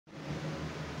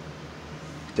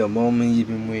The moment you've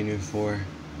been waiting for.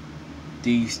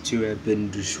 These two have been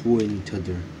destroying each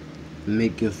other,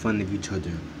 making fun of each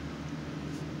other,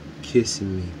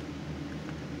 kissing me,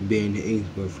 being the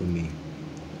angel for me,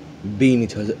 beating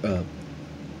each other up,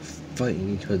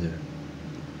 fighting each other.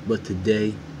 But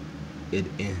today, it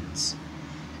ends.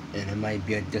 And it might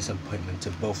be a disappointment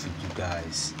to both of you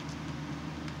guys.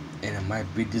 And it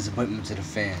might be a disappointment to the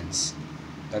fans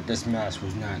that this match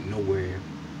was not nowhere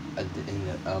at the end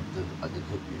of the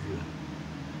pay-per-view.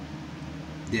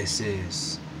 This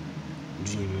is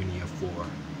jrmaina 4.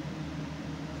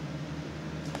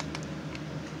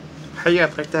 How you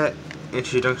guys like that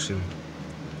introduction?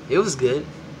 It was good.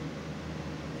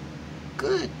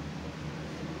 Good.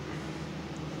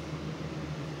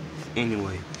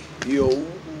 Anyway, yo,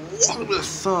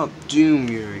 what's up,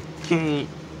 Junior King?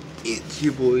 It's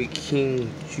your boy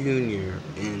King Jr.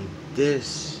 And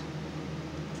this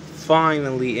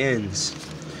finally ends.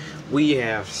 We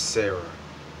have Sarah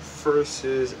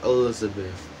versus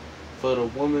Elizabeth for the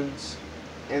Women's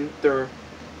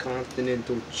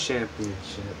Intercontinental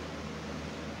Championship.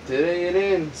 Today it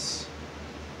ends.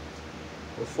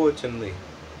 Unfortunately.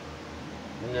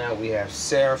 Now we have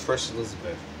Sarah versus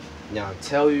Elizabeth. Now I'll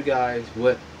tell you guys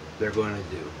what they're gonna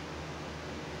do.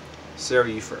 Sarah,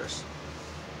 you first.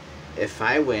 If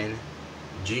I win,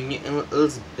 Junior and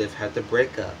Elizabeth have to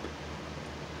break up.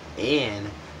 And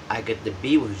I get to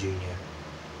be with Junior.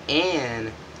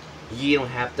 And you don't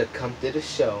have to come to the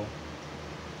show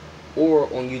or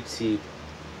on YouTube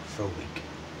for a week.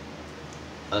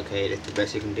 Okay, that's the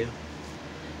best you can do.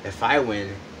 If I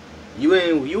win, you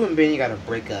and Benny gotta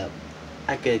break up.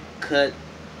 I could cut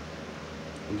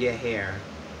your hair.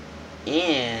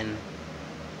 And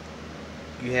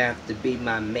you have to be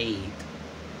my maid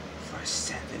for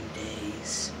 7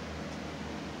 days.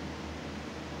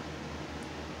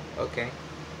 Okay,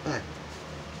 but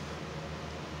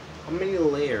how many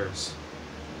layers?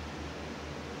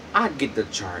 I get the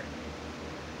chart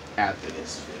after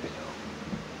this video.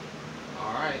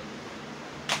 Alright.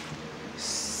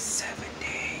 7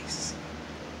 days.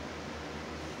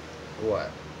 What?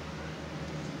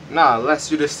 Nah, let's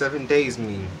do the 7 days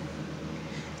mean.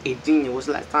 Hey, Junior, what's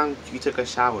the last time you took a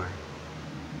shower?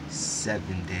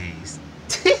 7 days.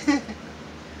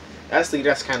 Actually,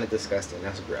 that's kind of disgusting.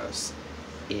 That's gross.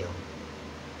 Ew.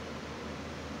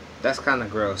 That's kind of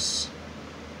gross.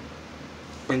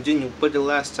 And Junior, when's the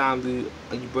last time you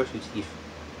brushed your teeth?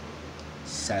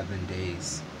 7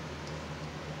 days.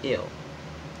 Ew.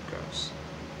 Gross.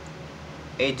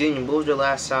 Hey Junior, when was the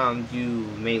last time you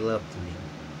made love to me?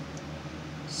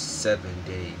 7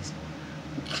 days.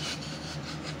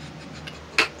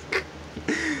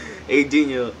 Hey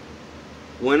Junior,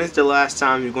 when is the last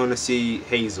time you're gonna see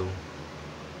Hazel?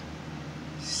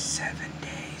 7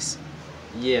 days.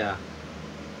 Yeah.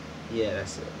 Yeah,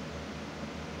 that's it.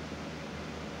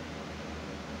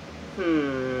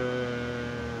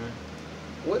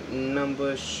 What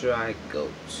number should I go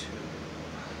to?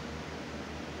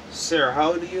 Sarah,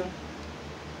 how old are you?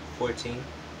 14.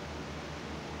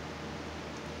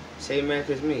 Same match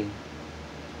as me.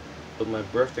 But my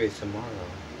birthday is tomorrow.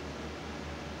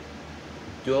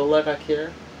 Do I look like I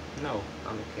care? No, I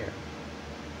don't care.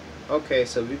 Okay,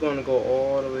 so we're gonna go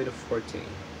all the way to 14.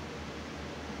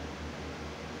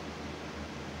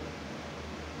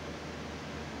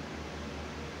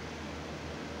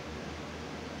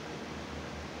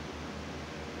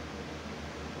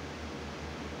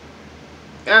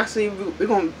 Actually, we're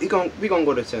gonna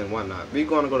go to 10. Why not? We're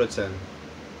gonna go to 10.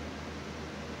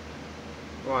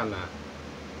 Why not?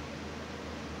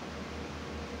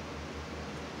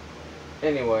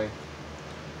 Anyway,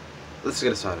 let's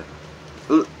get started.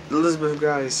 Elizabeth,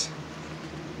 guys.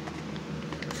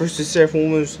 First to Sarah for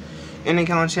Women's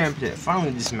Intercontinental Champion.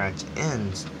 Finally, this match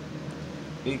ends.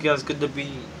 You guys get to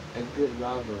be a good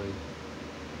rivalry.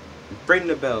 Bring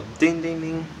the bell. Ding, ding,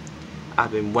 ding.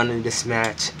 I've been wanting this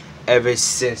match ever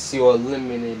since you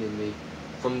eliminated me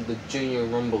from the Junior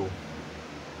Rumble.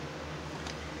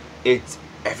 It's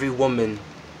every woman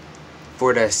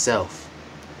for herself.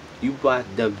 You bought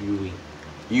WWE.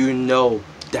 You know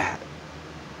that.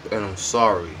 And I'm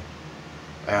sorry.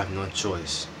 I have no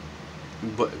choice.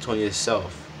 But it's on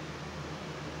yourself.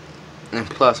 And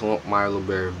plus, I want my little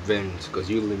bit of revenge because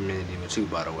you eliminated me too,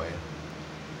 by the way.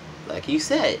 Like you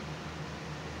said,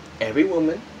 every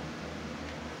woman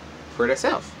for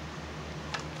herself.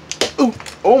 Ooh,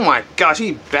 oh my gosh,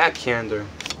 he backhander.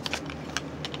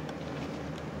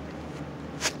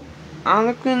 On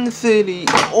the Queen of the City.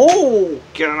 Oh,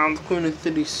 get on the Queen of the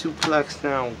City suplex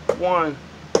now. 1,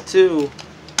 2,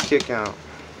 kick out.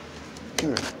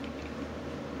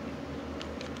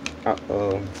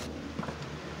 Uh-oh.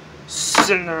 6.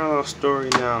 Cinderella story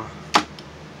now.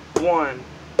 1,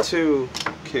 2,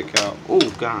 kick out. Oh,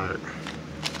 God.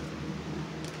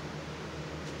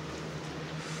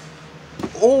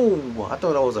 Oh, I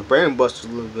thought that was a brain buster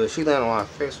a little bit. She landed on her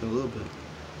face a little bit.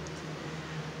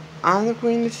 On the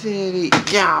Queen City.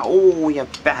 Yeah, oh, your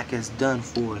back is done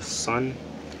for, son.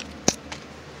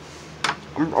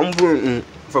 I'm rooting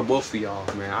for both of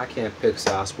y'all, man. I can't pick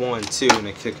sides. 1, 2, and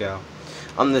a kick out.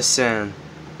 I'm just saying,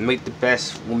 make the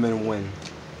best woman win.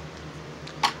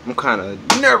 I'm kind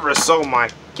of nervous. Oh my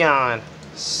God.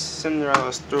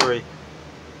 Cinderella story.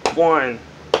 1,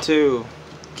 2,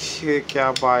 kick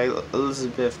out by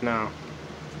Elizabeth now.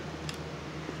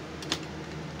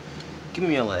 Give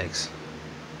me your legs.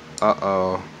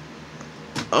 Uh-oh.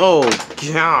 Oh,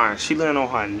 God. She landed on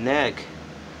her neck.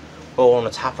 Oh, on the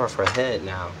top of her head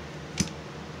now.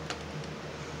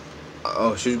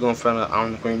 Uh-oh, she's going for the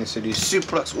on the Queen City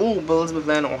suplex. Ooh, but Elizabeth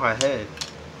landed on her head.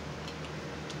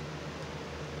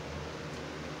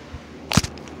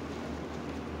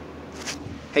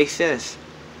 Hey, sis.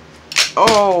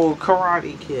 Oh,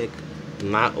 karate kick.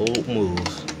 Not old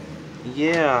moves.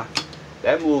 Yeah.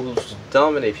 That move was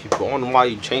dominate people. I don't know why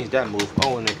you changed that move.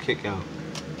 Oh, and then kick out.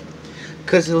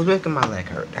 Because it was making my leg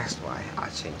hurt. That's why I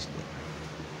changed it.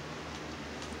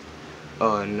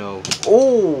 Oh, no.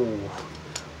 Oh!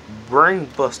 Brain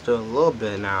buster a little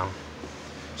bit now.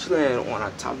 She landed on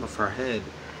the top of her head.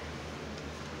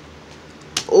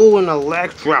 Oh, and the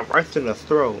leg drop right to the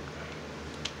throat.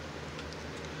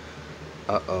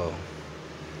 Uh-oh.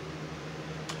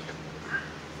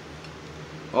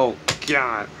 Oh,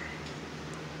 God.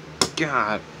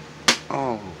 God.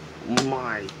 Oh,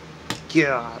 my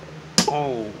God.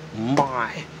 Oh,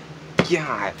 my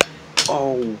God.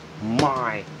 Oh,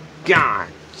 my God.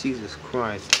 Jesus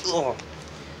Christ. Oh.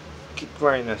 Kick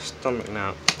right in the stomach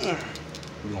now. You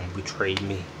gonna betray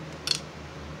me.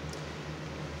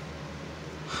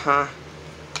 Huh?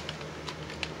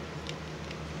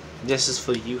 This is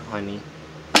for you, honey.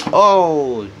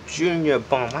 Oh, Junior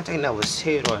bomb. I think that was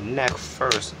hit or neck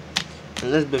first.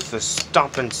 Elizabeth is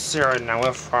stomping Sarah now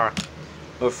with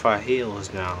her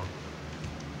heels now.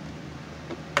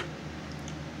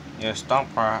 Yeah, stomp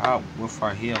her out with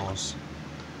her heels.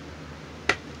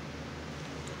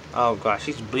 Oh gosh,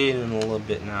 she's bleeding a little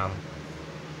bit now.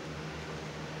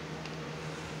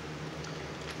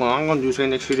 Well, I'm gonna do the same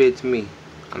thing she did to me.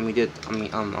 I'm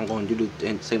gonna do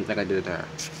the same thing I did to her.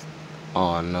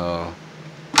 Oh no.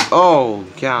 Oh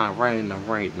God, right in the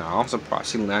right now. I'm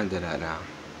surprised she landed that now.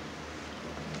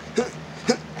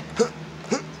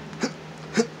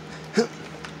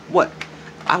 What?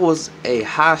 I was a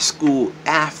high school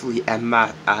athlete at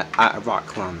rock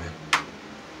climbing.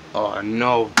 Oh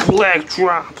no, leg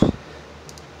drop.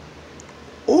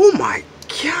 Oh my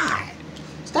God.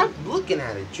 Stop looking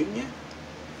at it, Junior.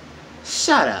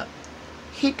 Shut up.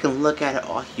 He can look at it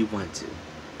all he wants to.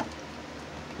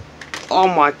 Oh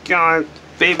my God,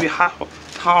 baby, how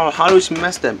do she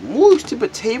mess that? Move,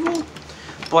 stupid table.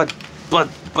 But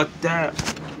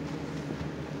that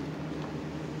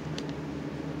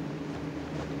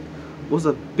was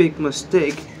a big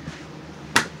mistake.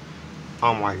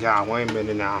 Oh my God, wait a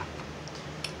minute now.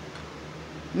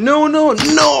 No, no,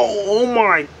 no! Oh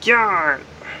my God!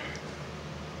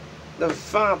 The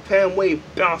 5-pound weight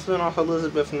bouncing off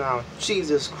Elizabeth now.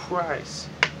 Jesus Christ.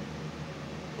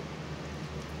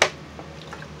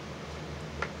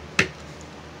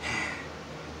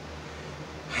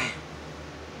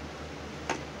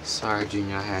 Sorry,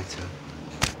 Junior, I had to.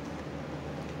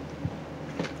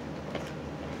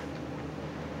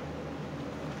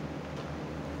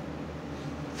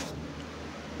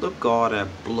 Look at all that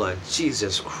blood.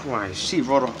 Jesus Christ. She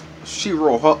rolled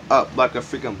her up like a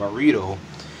freaking burrito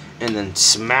and then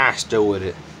smashed her with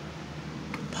it.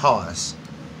 Pause.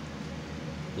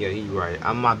 Yeah, you right.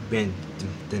 I might be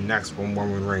the next one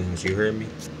Roman Reigns. You hear me?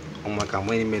 Oh my God,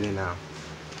 wait a minute now.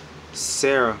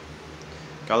 Sarah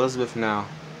got Elizabeth now.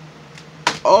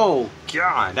 Oh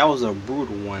God, that was a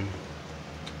brutal one.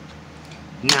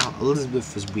 Now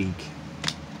Elizabeth is weak.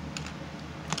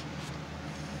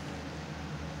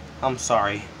 I'm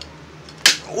sorry.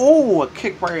 Oh, a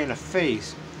kick right in the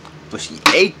face. But she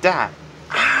ate that.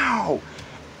 Ow!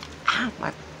 Ow,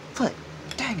 my foot.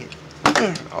 Dang it.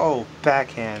 Oh,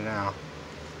 backhand now.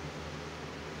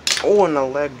 Oh, and a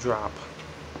leg drop.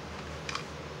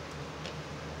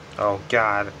 Oh,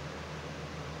 God.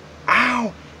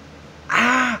 Ow!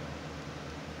 Ah!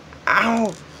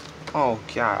 Ow! Oh,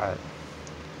 God.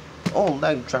 Oh,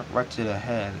 leg drop right to the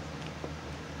head.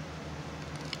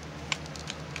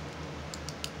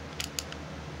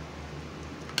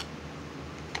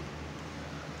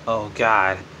 Oh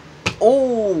God.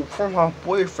 Oh, from her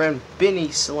boyfriend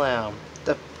Benny Slam.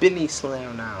 The Benny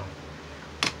Slam now.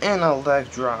 And a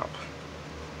leg drop.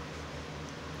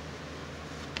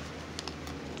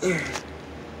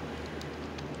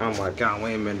 Oh my god,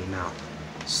 wait a minute now.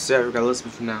 Sarah got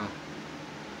Elizabeth now.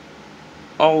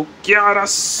 Oh god, a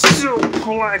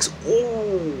suplex!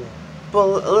 Oh!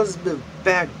 But Elizabeth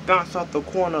back bounced off the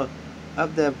corner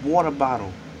of that water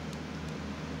bottle.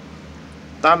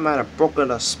 That might have broken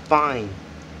her spine.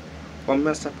 Or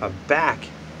messed up her back.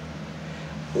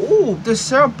 Ooh, did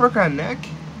Sarah break her neck?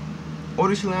 Or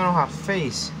did she land on her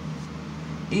face?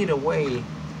 Either way,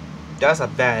 that's a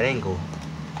bad angle.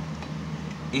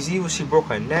 It's either she broke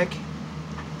her neck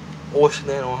or she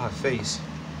landed on her face.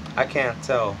 I can't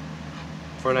tell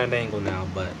from that angle now,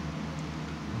 but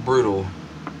brutal.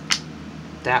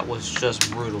 That was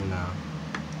just brutal now.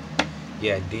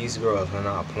 Yeah, these girls are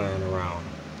not playing around.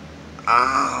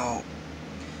 Ow!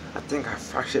 I think I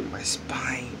fractured my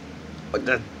spine with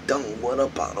that dumb water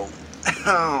bottle.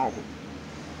 Ow!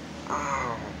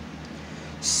 Ow!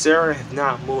 Sarah has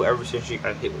not moved ever since she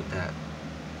got hit with that.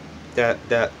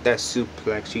 That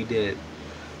suplex she did.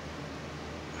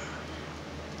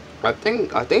 I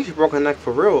think she broke her neck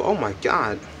for real. Oh my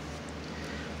god.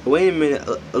 Wait a minute.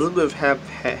 Elizabeth had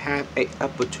an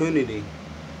opportunity.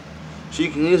 She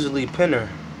can easily pin her.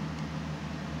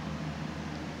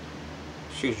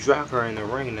 She's dragging her in the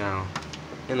ring now.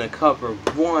 In the cover.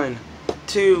 1,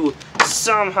 2.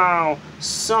 Somehow,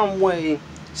 some way,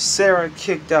 Sarah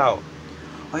kicked out.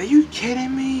 Are you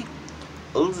kidding me?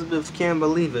 Elizabeth can't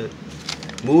believe it.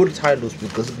 Move the titles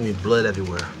because there's gonna be blood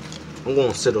everywhere. I'm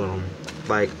gonna sit on them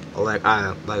like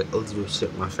Elizabeth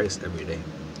sit my face every day.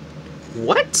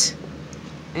 What?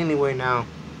 Anyway, now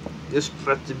this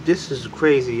is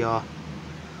crazy, y'all.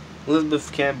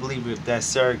 Elizabeth can't believe it that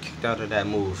Sarah kicked out of that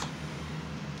move.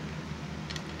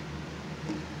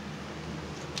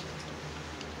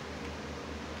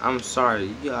 I'm sorry,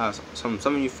 you guys. Some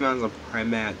of you fans are probably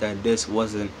mad that this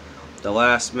wasn't the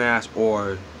last match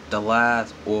or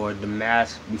the match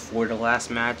before the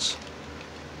last match.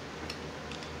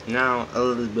 Now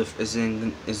Elizabeth is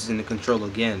in the control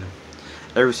again.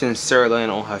 Ever since Sarah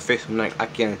landed on her face, I'm like, I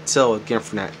can't tell again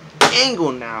from that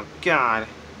angle now. God,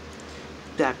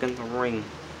 back in the ring,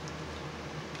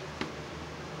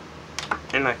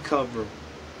 and I cover.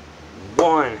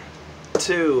 1,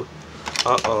 2.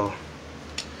 Uh-oh.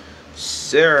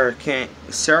 Sarah can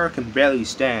barely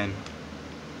stand.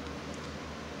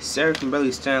 Sarah can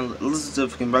barely stand.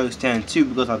 Elizabeth can barely stand too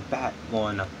because her back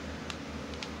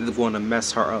is going to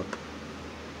mess her up.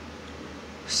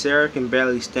 Sarah can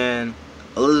barely stand.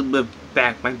 Elizabeth's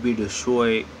back might be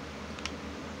destroyed.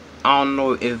 I don't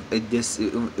know if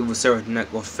it was Sarah's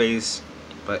neck or face,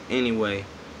 but anyway,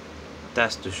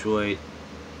 that's destroyed.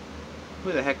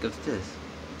 What the heck is this?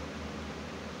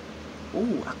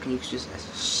 Ooh, I can use this as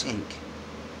a shank.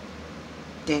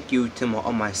 Thank you to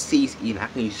my seeds eating. I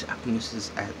can use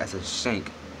this as a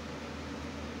shank.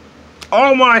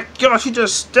 Oh my gosh, she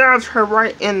just stabbed her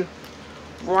right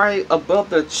above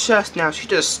the chest now. She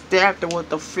just stabbed her with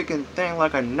the freaking thing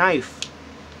like a knife.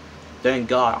 Thank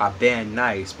God I banned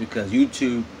knives because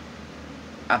YouTube,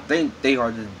 I think they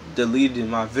are deleting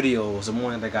my videos the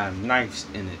one that got knives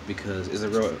in it because it's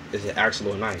an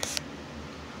actual knife.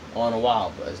 On a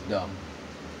while, but it's dumb.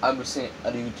 I've been seeing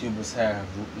other YouTubers have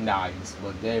knives,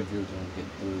 but their views don't get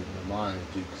through the mine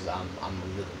do because I'm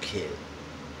a little kid.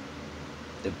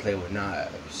 They play with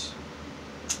knives.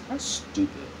 That's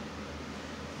stupid.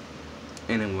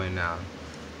 Anyway, now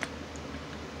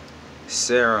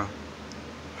Sarah,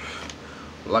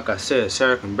 like I said,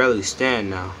 Sarah can barely stand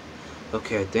now.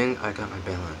 Okay, I think I got my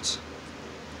balance.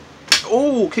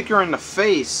 Oh, kick her in the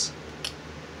face.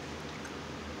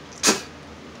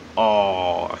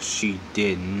 Oh, she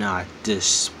did not.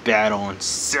 Just spat on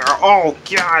Sarah. Oh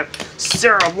God,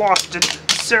 Sarah lost it.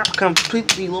 Sarah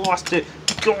completely lost it.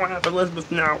 Going after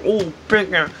Elizabeth now. Oh,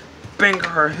 bang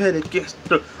her head against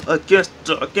the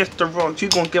rug. She's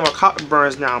gonna give her cotton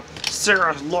burns now.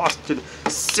 Sarah's lost it.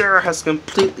 Sarah has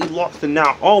completely lost it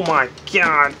now. Oh my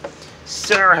God,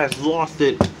 Sarah has lost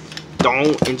it.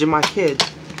 Don't injure my kid.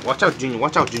 Watch out, Junior.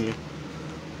 Watch out, Junior.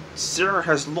 Sarah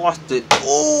has lost it.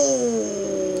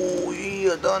 Oh,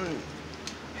 yeah, done.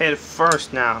 Head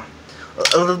first now.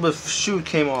 Elizabeth's shoe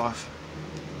came off.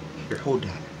 Here, hold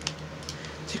that.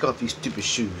 Take off these stupid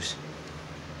shoes.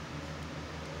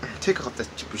 Take off that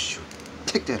stupid shoe.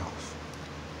 Take that off.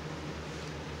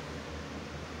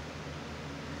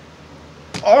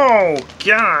 Oh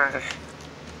God.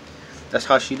 That's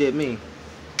how she did me.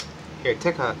 Here,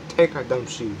 take her dumb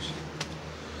shoes.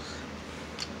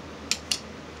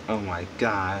 Oh my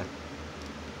God.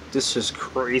 This is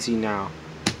crazy now.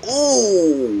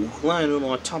 Oh, landing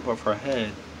on top of her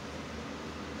head.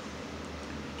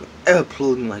 Don't ever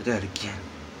pull me like that again.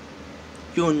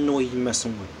 You don't know what you're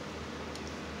messing with.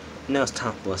 Now it's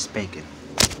time for a spanking.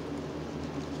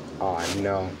 Oh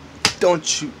no.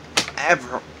 Don't you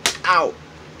ever. Ow.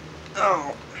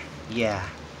 Oh. Yeah.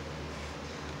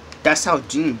 That's how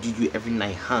Junior do you every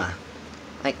night, huh?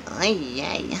 Like, ay,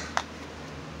 yay.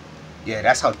 Yeah,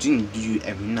 that's how Junior do you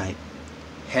every night.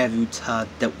 Have you tied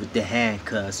up with the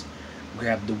handcuffs,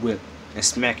 grab the whip, and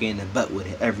smack you in the butt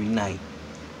with it every night.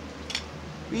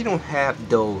 We don't have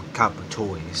those copper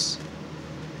toys.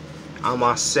 I'm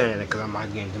not saying it because I'm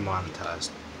not getting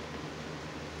demonetized.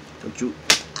 Don't you,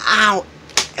 ow,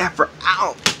 ever,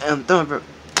 ow, and don't ever,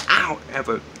 ow,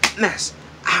 ever mess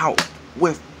out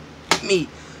with me,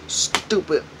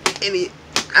 stupid idiot.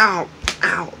 Ow,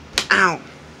 ow, ow.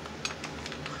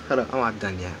 Hold up, I'm not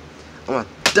done yet. I'm not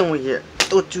done with yet.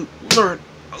 Don't you learn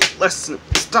a lesson?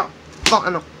 Stop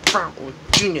falling around on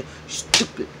Junior, you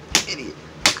stupid idiot.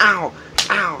 Ow,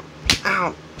 ow,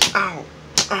 ow, ow,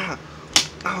 ow,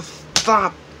 ow,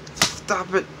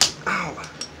 stop it, ow,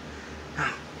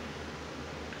 ow.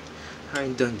 I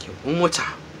ain't done yet. One more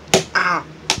time. Ow,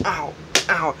 ow,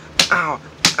 ow, ow,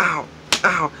 ow,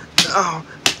 ow, ow,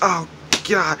 ow,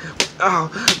 God,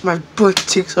 ow, my butt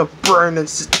cheeks are burning.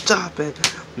 Stop it.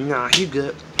 Nah, you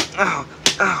good. Ow,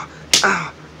 ow,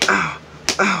 ow, ow,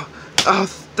 ow, ow,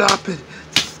 stop it.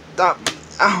 Stop.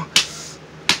 Ow,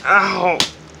 ow,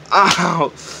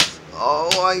 ow. Oh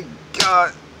my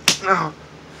God. Ow.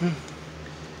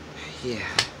 Yeah,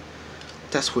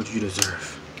 that's what you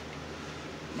deserve.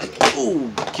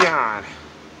 Oh God.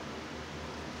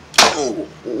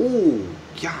 Oh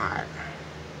God.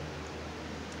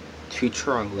 Treat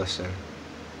her and listen.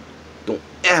 Don't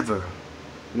ever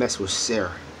mess with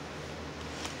Sarah.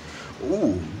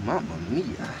 Ooh, mamma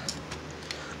mia.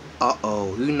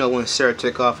 Uh-oh, you know when Sarah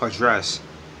took off her dress,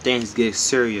 things get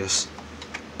serious.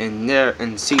 And there,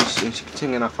 and see, and she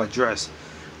taking off her dress.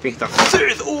 Things got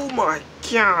serious. Oh my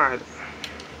God.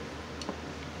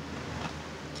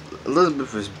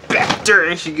 Elizabeth is back there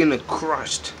and she getting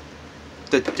crushed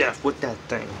to death with that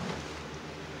thing.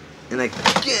 And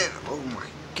again, oh my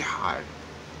God.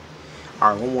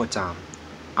 Alright, one more time.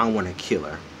 I want to kill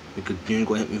her. Because Junior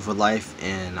gonna hit me for life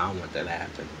and I don't want that to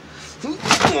happen.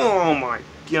 Oh my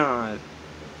God.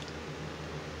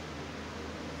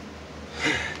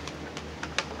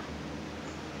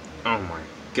 Oh my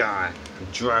God.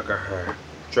 Drag her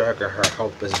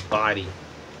helpless body.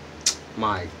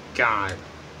 My God.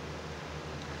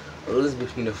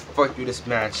 Elizabeth need to fuck through this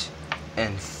match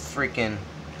and freaking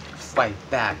fight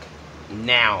back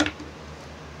now.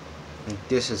 And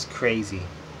this is crazy.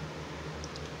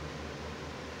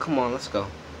 Come on, let's go.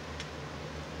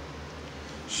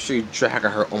 She dragging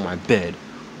her on my bed.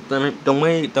 Don't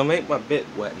make my bed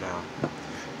wet now.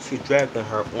 She dragging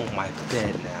her on my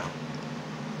bed now.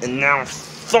 And now I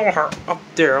saw her up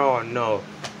there. Oh no.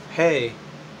 Hey.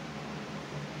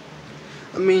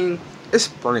 I mean, it's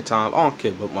springtime. I don't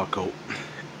care about my coat.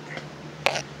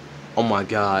 Oh my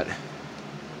God.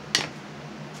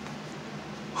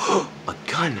 A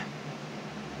gun.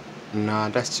 Nah,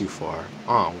 that's too far.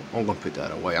 I'm gonna put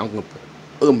that away. I'm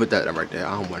gonna put that right there.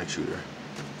 I don't want to shoot her.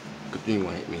 Cause you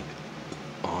wanna hit me.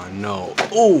 Oh no.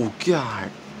 Oh God.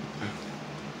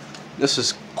 This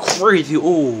is crazy.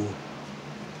 Oh.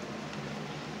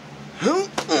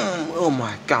 Oh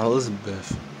my God,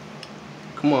 Elizabeth.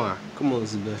 Come on,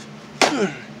 Elizabeth.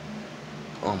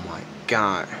 Oh my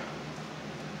God.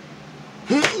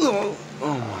 Oh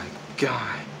my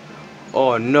God.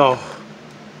 Oh no.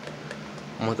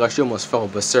 Oh my gosh, she almost fell,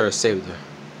 but Sarah saved her.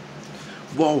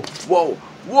 Whoa, whoa,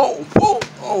 whoa, whoa.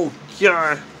 Oh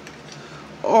God.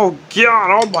 Oh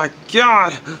God, oh my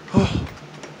God. Oh.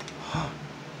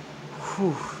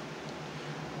 Whew.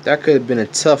 That could have been a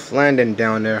tough landing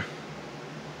down there.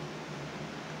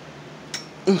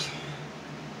 Wait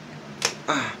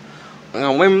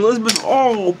a minute, Elizabeth.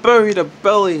 Oh, bury the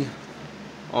belly.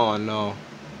 Oh no.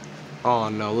 Oh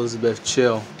no, Elizabeth,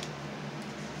 chill.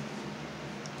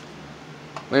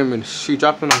 Wait a minute, she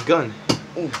dropping a gun.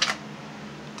 Ooh.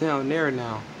 Down there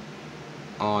now.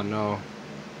 Oh no.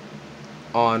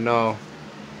 Oh no.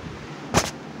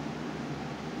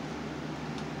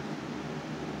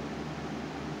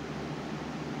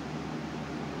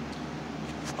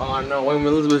 Oh no, wait a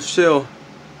minute, Elizabeth, chill.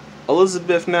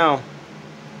 Elizabeth now.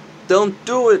 Don't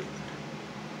do it.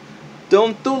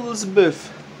 Don't do it,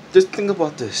 Elizabeth. Just think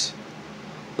about this.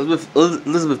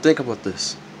 Elizabeth, think about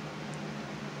this.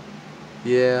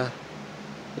 Yeah.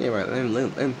 Yeah, right. Let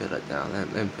me put that down.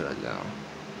 Let me put that down.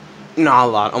 Nah, a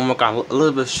lot. Oh my God,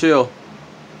 Elizabeth, chill.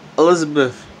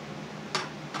 Elizabeth.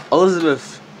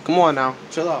 Elizabeth, come on now,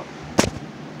 chill out.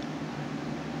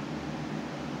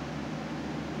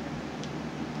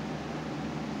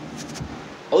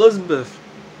 Elizabeth,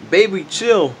 baby,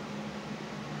 chill.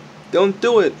 Don't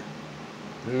do it.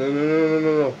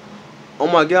 No. Oh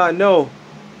my God, no.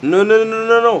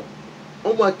 No.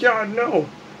 Oh my God, no.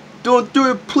 Don't do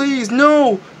it, please,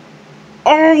 no.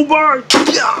 Oh my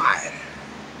God.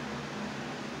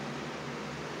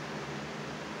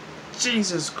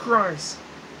 Jesus Christ.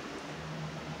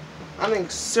 I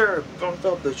think Sarah bumped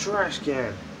up the trash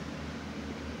can.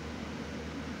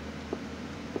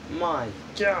 My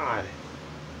God.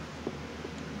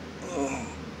 Oh.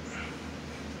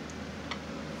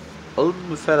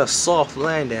 Elizabeth had a soft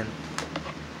landing.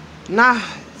 Not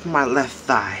my left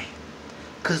thigh.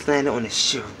 Cause landed on the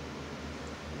shoe.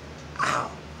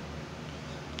 Ow.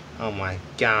 Oh my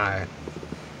God.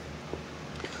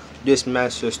 This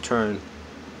match just turned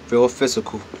real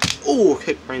physical. Ooh,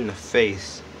 kick right in the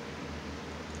face.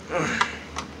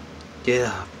 Get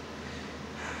up.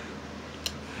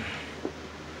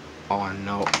 Oh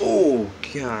no. Oh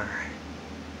God.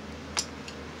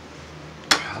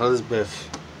 Elizabeth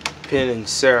pinning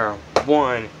Sarah.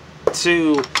 1,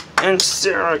 2, and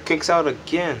Sarah kicks out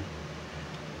again.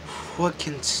 What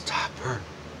can stop her?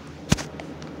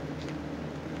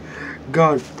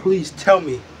 God, please tell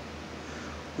me.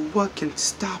 What can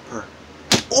stop her?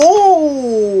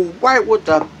 Oh! Right with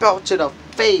the belt to the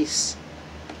face.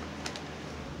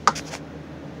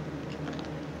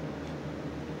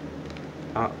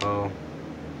 Uh-oh.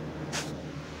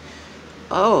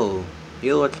 Oh,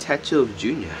 you're a tattoo of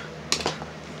Junior.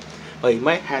 Well, you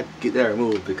might have to get that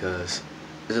removed because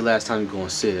this is the last time you're going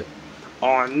to see it.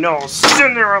 Oh no,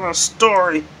 Cinderella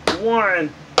story. 1,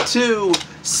 2,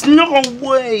 no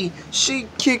way. She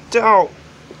kicked out.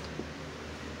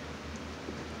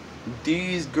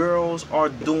 These girls are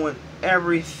doing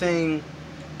everything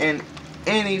and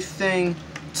anything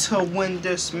to win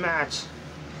this match.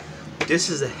 This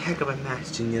is a heck of a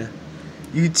match, Junior.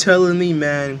 You telling me,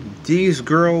 man, these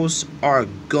girls are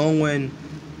going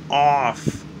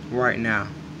off right now.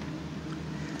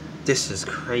 This is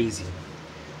crazy.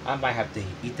 I might have to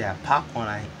eat that popcorn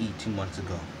I ate 2 months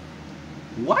ago.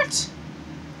 What?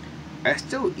 I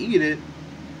still eat it.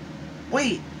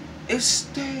 Wait, it's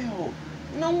stale.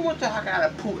 No wonder I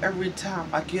gotta poop every time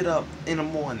I get up in the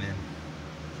morning.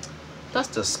 That's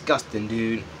disgusting,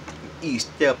 dude. Eat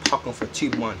stale popcorn for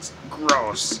 2 months.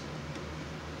 Gross.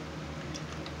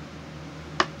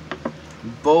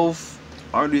 Both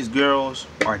of these girls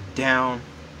are down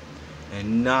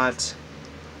and not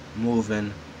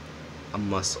moving a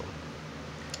muscle.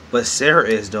 But Sarah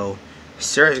is, though.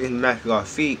 Sarah's getting back to her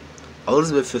feet.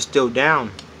 Elizabeth is still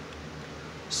down.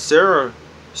 Sarah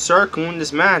can win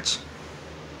this match.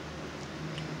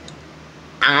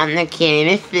 I'm the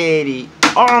king of the city.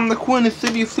 I'm the queen of the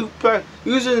city. Flip back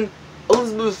using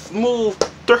Elizabeth's move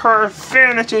to her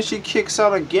advantage, and she kicks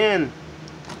out again.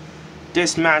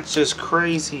 This match is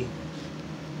crazy.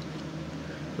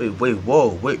 Wait, whoa.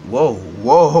 What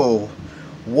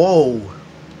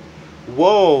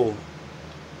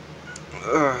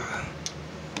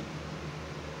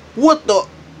the?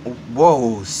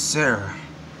 Whoa, Sarah.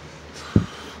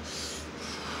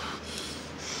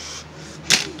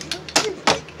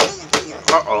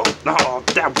 Uh-oh,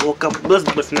 that woke up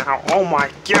Elizabeth now. Oh my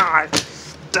God.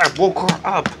 That woke her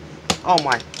up. Oh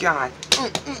my God.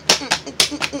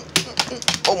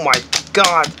 Oh my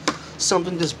God.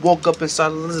 Something just woke up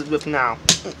inside Elizabeth now.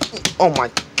 Oh my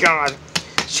God.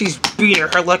 She's beating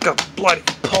her like a bloody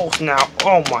pulse now.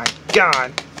 Oh my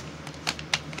God.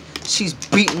 She's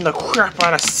beating the crap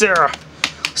out of Sarah.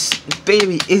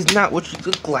 Baby is not what you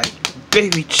look like.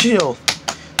 Baby, chill.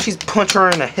 She's punched her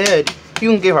in the head.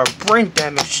 You can give her brain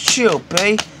damage. Chill,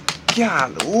 babe.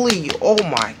 Golly. Oh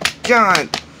my God.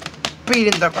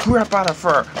 Beating the crap out of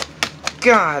her.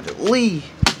 Golly.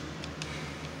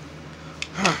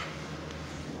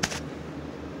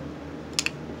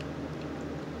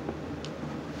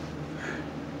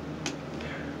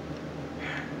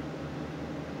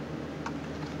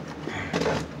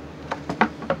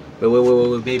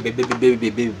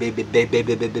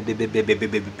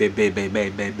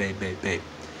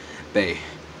 Babe.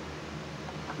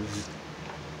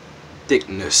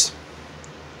 Thickness.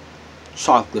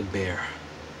 Chocolate bear.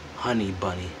 Honey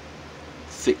bunny.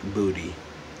 Thick booty.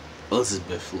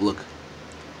 Elizabeth, look.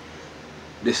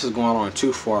 This is going on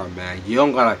too far, man. You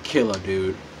don't gotta kill her,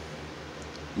 dude.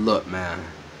 Look, man.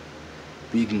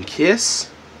 We can kiss,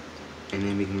 and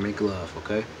then we can make love,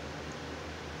 okay?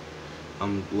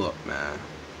 Look, man.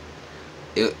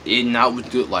 It not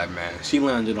what you look like, man. She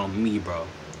landed on me, bro.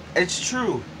 It's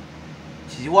true.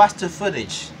 You watch the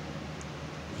footage.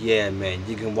 Yeah, man,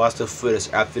 you can watch the footage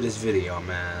after this video,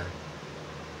 man.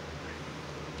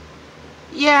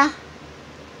 Yeah.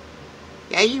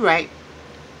 Yeah, you're right.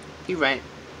 You're right.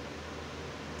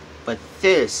 But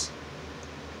this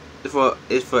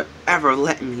is forever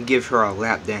letting me give her a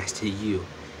lap dance to you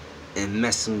and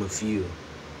messing with you.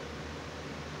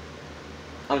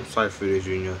 I'm sorry for this,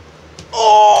 Junior.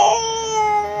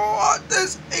 Oh,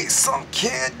 this ate some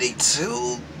candy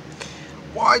too.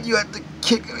 Why you have to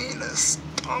kick me in the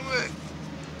stomach?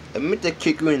 I meant to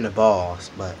kick you in the balls,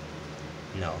 but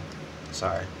no.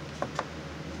 Sorry.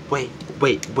 Wait,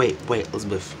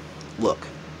 Elizabeth. Look.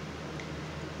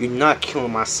 You're not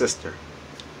killing my sister.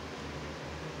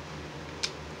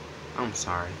 I'm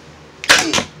sorry.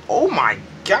 Oh my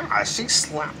gosh, she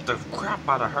slapped the crap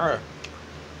out of her.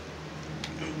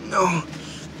 No,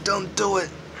 don't do it.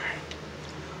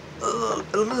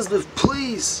 Elizabeth,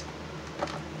 please.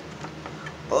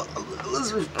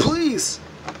 Elizabeth, please.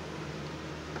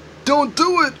 Don't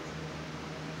do it.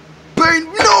 Babe,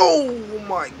 no! Oh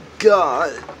my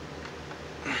God.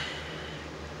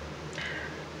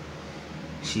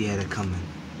 She had it coming.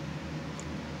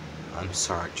 I'm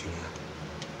sorry, Junior.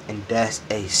 And that's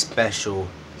a special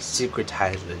secret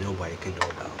title that nobody can know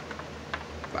about,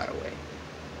 by the way.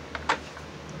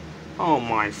 Oh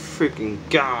my freaking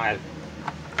God.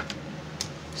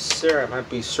 Sarah might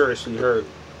be seriously hurt.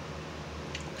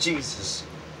 Jesus.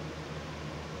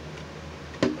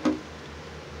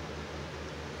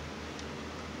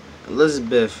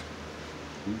 Elizabeth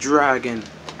dragging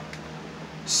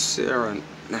Sarah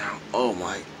now. Oh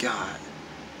my God.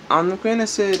 I'm the Queen of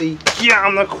City. Yeah,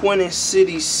 I'm the Queen of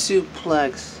City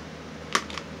suplex.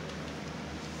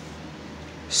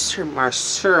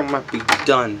 Sarah might be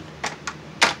done.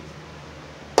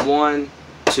 1,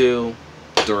 2,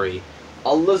 3.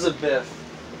 Elizabeth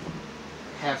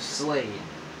have slayed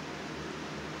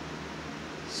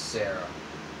Sarah.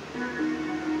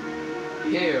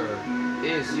 Here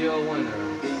is your winner,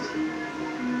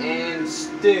 and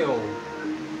still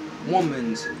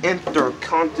Women's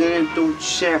Intercontinental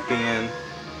Champion,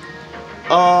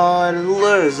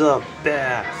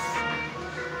 Elizabeth.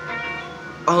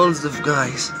 Elizabeth,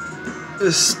 guys,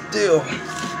 is still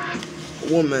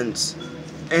Women's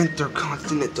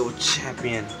Intercontinental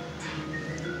Champion.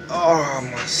 Oh,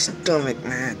 my stomach,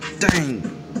 man. Dang.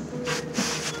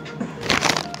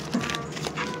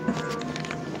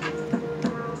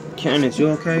 Candace, you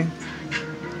okay?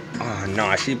 Oh,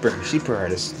 no, she put her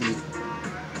to sleep.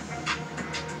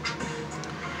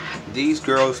 These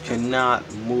girls cannot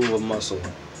move a muscle.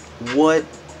 What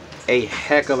a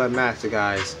heck of a match,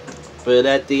 guys. But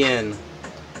at the end,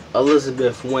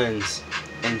 Elizabeth wins.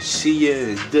 And she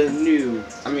is the new,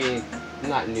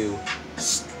 not new,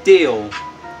 still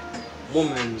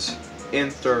Women's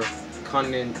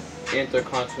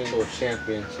Intercontinental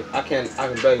Championship. I can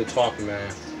barely talk, man.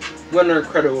 What an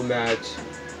incredible match.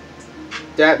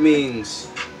 That means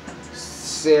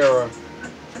Sarah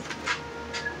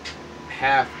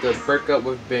have to break up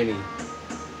with Benny.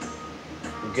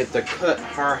 Get to cut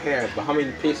her hair, but how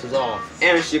many pieces off?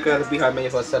 And she gotta be her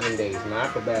maid for 7 days, man. I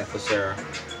feel bad for Sarah.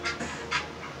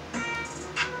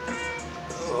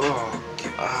 Oh,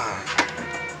 God.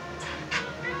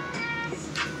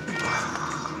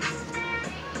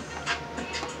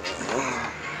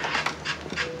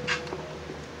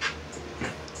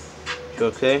 You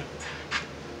okay?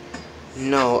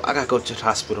 No, I gotta go to the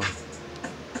hospital.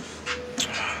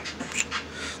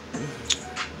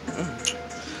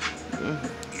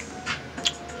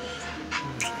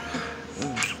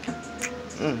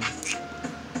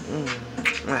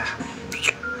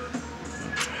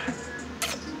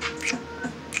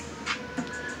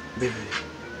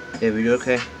 Baby, you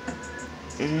okay?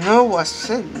 No, I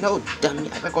said no,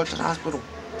 dummy. I gotta go to the hospital.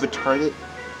 Retarded.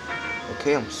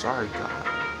 Okay, I'm sorry, God.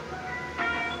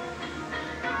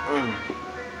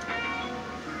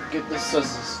 Get the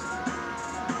scissors.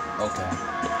 Okay.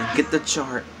 And get the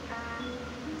chart.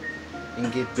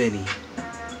 And get Benny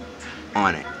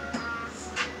on it.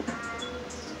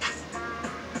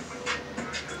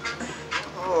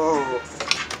 Oh.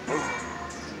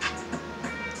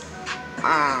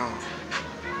 Ow.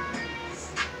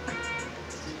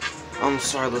 I'm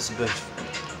sorry, Elizabeth.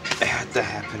 It had to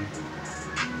happen.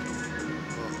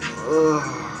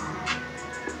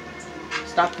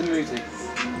 Stop the music.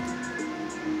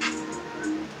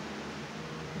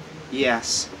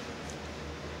 Yes.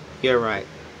 You're right.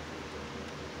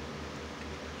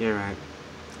 You're right.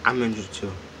 I'm injured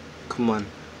too. Come on.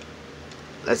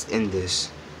 Let's end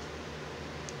this.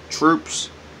 Troops.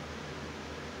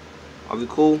 Are we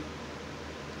cool?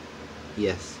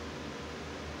 Yes.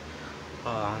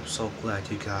 Oh, I'm so glad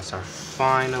you guys are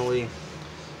finally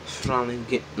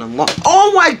getting along.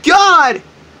 Oh my God!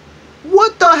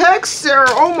 What the heck, Sarah?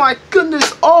 Oh my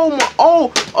goodness! Oh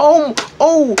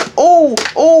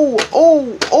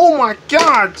my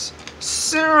God!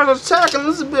 Sarah's attacking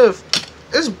Elizabeth.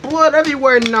 There's blood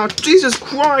everywhere now. Jesus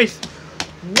Christ!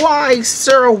 Why,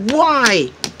 Sarah? Why?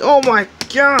 Oh my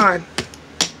God!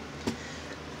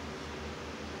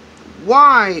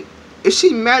 Why? Is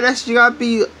she mad that she gotta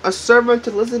be a servant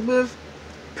to Elizabeth?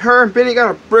 Her and Benny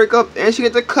gotta break up and she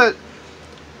get to cut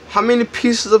how many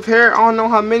pieces of hair? I don't know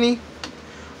how many.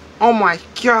 Oh my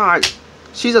God.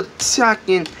 She's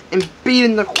attacking and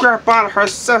beating the crap out of her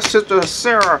sister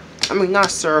Sarah. I mean,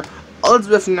 not Sarah.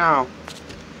 Elizabeth now.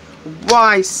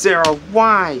 Why, Sarah?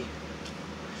 Why?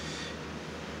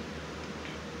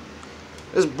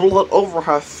 There's blood over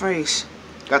her face.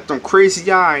 Got them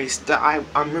crazy eyes that I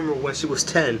remember when she was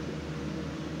 10.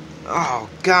 Oh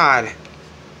God.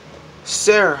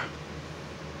 Sarah.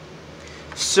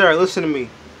 Sarah, listen to me.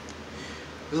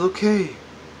 It's okay.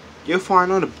 You'll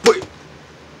find another boy.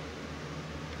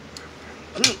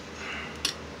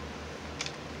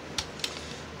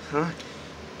 Huh?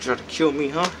 You trying to kill me,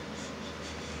 huh?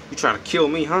 You trying to kill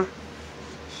me, huh?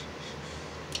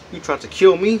 You tried to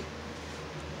kill me?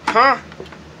 Huh?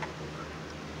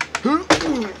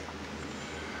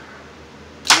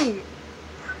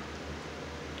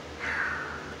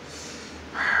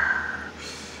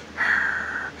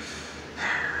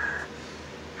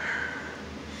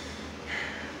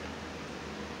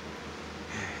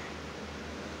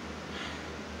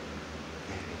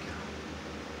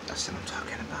 That's what I'm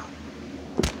talking about.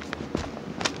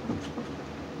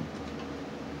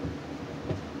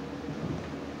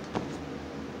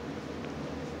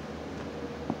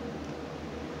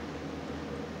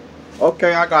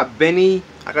 Okay, I got Benny,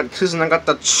 I got this, and I got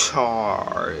the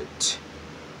chart.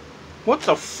 What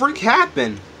the freak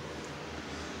happened?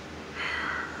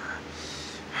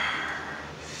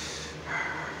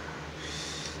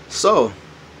 So,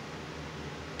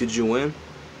 did you win?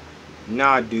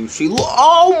 Nah, dude.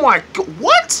 Oh my God!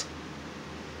 What?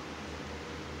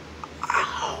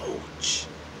 Ouch!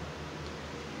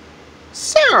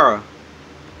 Sarah.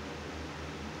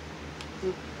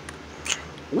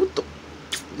 What the?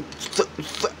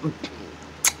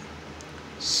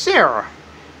 Sarah.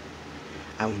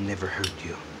 I will never hurt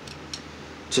you.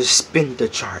 Just spin the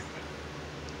chart.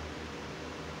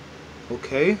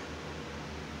 Okay.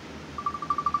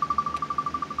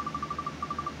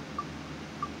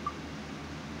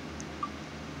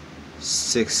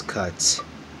 Six cuts.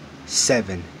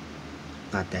 7.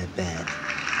 Not that bad.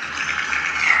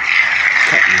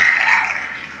 Cut me.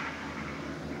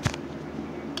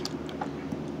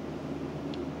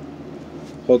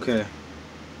 Okay.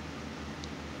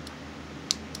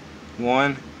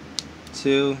 1,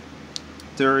 2,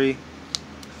 3,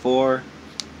 4,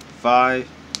 5,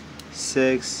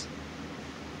 6,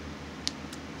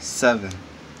 7.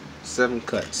 7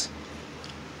 cuts.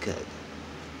 Good.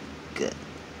 Good.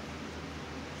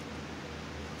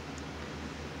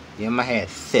 Yeah, my hair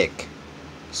thick,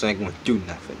 so I ain't gonna do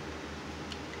nothing.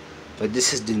 But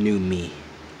this is the new me.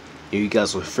 You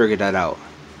guys will figure that out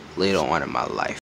later on in my life.